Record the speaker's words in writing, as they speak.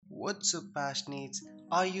What's up, passionates?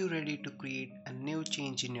 Are you ready to create a new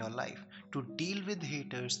change in your life? To deal with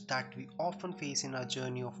haters that we often face in our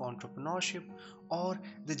journey of entrepreneurship or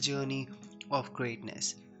the journey of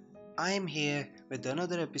greatness? I am here with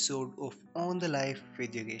another episode of On the Life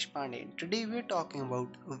with Yogesh Pandey. Today we are talking about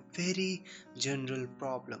a very general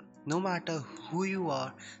problem. No matter who you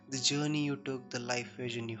are, the journey you took, the life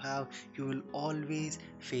vision you have, you will always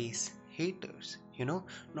face haters.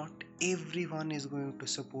 Not everyone is going to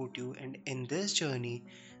support you, and in this journey,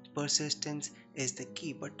 persistence is the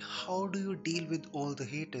key. But how do you deal with all the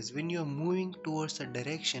haters when you're moving towards a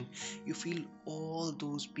direction you feel all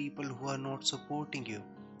those people who are not supporting you?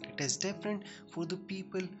 It is different for the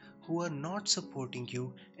people who are not supporting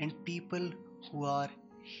you and people who are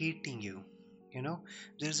hating you. You know,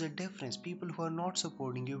 there's a difference. People who are not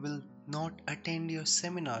supporting you will not attend your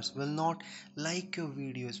seminars, will not like your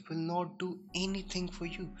videos, will not do anything for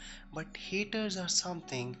you. But haters are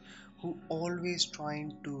something who always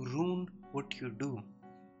trying to ruin what you do.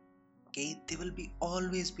 Okay, they will be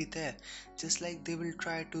always be there, just like they will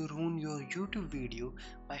try to ruin your YouTube video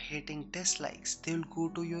by hitting dislikes. They will go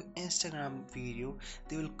to your Instagram video,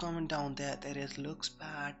 they will comment down there that it looks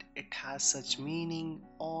bad, it has such meaning,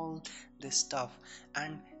 all this stuff,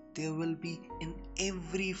 and they will be in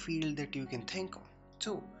every field that you can think of.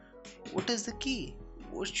 So what is the key?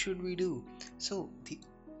 What should we do? So the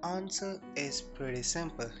answer is pretty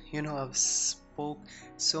simple. I've spoke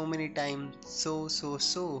so many times, so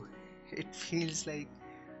it feels like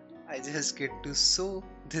I just get to sow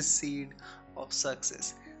the seed of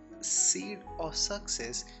success. Seed of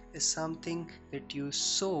success is something that you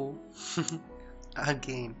sow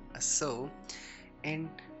again, a sow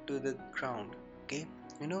into the ground. Okay,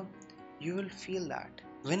 you know, you will feel that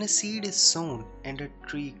when a seed is sown and a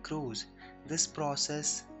tree grows, this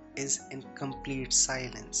process is in complete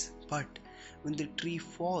silence. But when the tree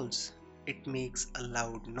falls, it makes a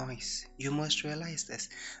loud noise. You must realize this,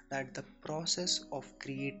 that the process of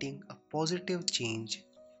creating a positive change,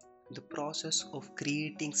 the process of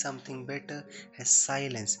creating something better has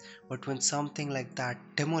silence, but when something like that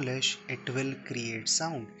demolish, it will create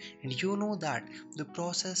sound. And you know that the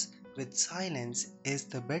process with silence is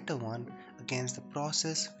the better one against the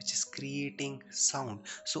process which is creating sound.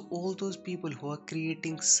 So all those people who are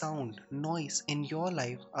creating sound noise in your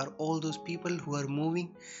life are all those people who are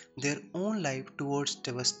moving their own life towards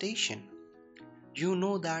devastation. You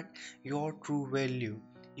know that your true value,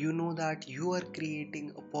 you know that you are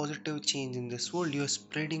creating a positive change in this world, you're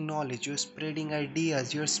spreading knowledge, you're spreading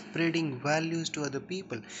ideas, you're spreading values to other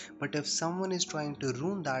people. But if someone is trying to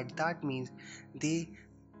ruin that, that means they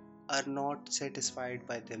are not satisfied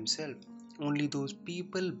by themselves. Only those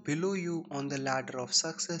people below you on the ladder of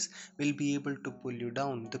success will be able to pull you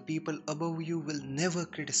down. The people above you will never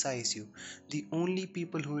criticize you. The only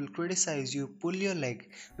people who will criticize you, pull your leg,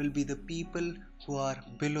 will be the people who are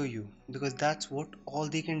below you, because that's what all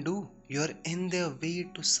they can do. You're in their way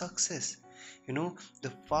to success.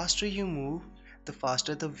 The faster you move, the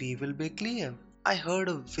faster the way will be clear. I heard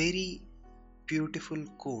a very beautiful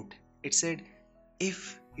quote. It said,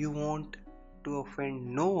 if you want to offend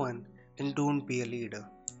no one, then don't be a leader.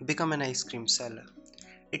 Become an ice cream seller.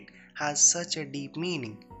 It has such a deep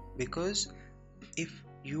meaning, because if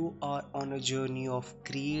you are on a journey of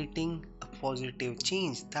creating a positive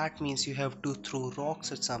change, that means you have to throw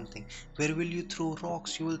rocks at something. Where will you throw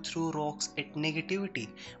rocks? You will throw rocks at negativity.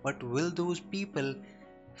 But will those people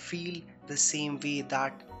feel the same way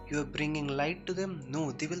that you're bringing light to them?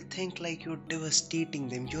 No, they will think like you're devastating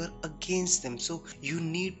them, you're against them. So you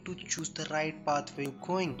need to choose the right path where you're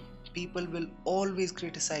going. People will always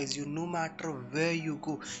criticize you no matter where you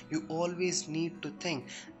go. You always need to think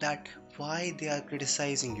that why they are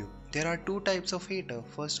criticizing you. There are two types of hater.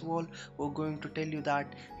 First of all, we're going to tell you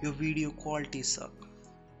that your video quality suck.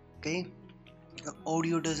 Okay, your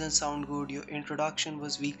audio doesn't sound good, your introduction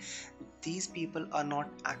was weak. These people are not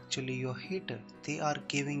actually your hater, they are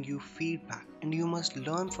giving you feedback, and you must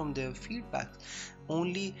learn from their feedback.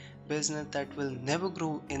 Only business that will never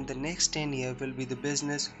grow in the next 10 years will be the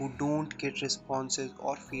business who don't get responses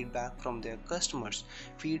or feedback from their customers.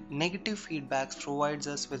 Negative feedbacks provides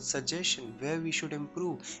us with suggestion where we should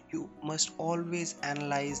improve. You must always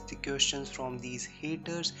analyze the questions from these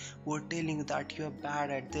haters who are telling you that you are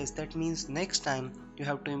bad at this. That means next time you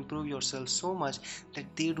have to improve yourself so much that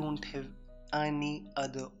they don't have any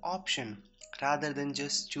other option rather than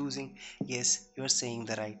just choosing, yes, you're saying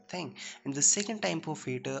the right thing. And the second type of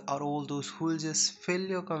hater are all those who will just fill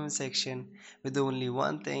your comment section with only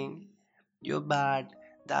one thing: you're bad,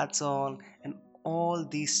 that's all, and all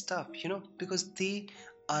these stuff, because they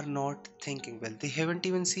are not thinking well, they haven't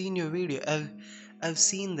even seen your video. I've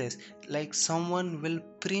seen this. Like someone will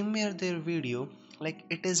premiere their video, like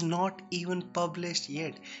it is not even published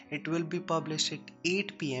yet. It will be published at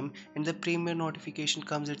 8 p.m. and the premiere notification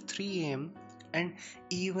comes at 3 a.m. and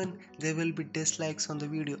even there will be dislikes on the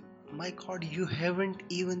video. My god, you haven't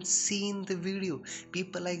even seen the video.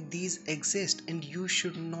 People like these exist and you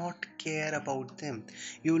should not care about them.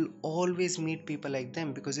 You will always meet people like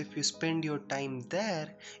them, because if you spend your time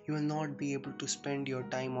there, you will not be able to spend your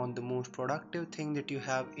time on the most productive thing that you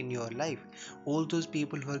have in your life. All those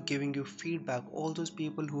people who are giving you feedback, all those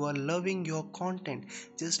people who are loving your content,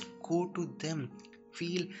 just go to them,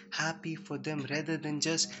 feel happy for them rather than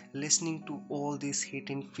just listening to all this hate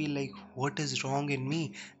and feel like, what is wrong in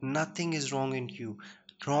me? Nothing is wrong in you,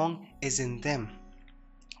 wrong is in them.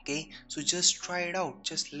 Okay, so just try it out.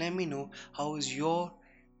 Just let me know how is your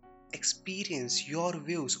experience, your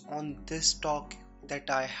views on this talk that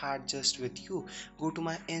I had just with you. Go to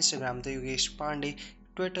my Instagram, the Yogesh Pandey,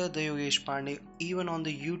 Twitter, the Yogesh Pandey, even on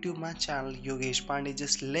the YouTube, my channel, Yogesh Pandey.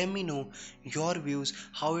 Just let me know your views,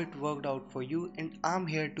 how it worked out for you, and I'm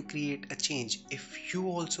here to create a change. If you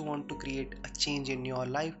also want to create a change in your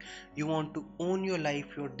life, you want to own your life,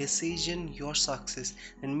 your decision, your success,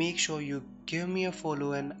 then make sure you give me a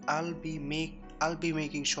follow, and I'll be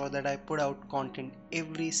making sure that I put out content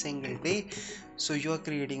every single day. So you're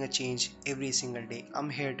creating a change every single day. I'm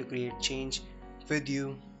here to create change with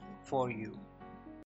you, for you.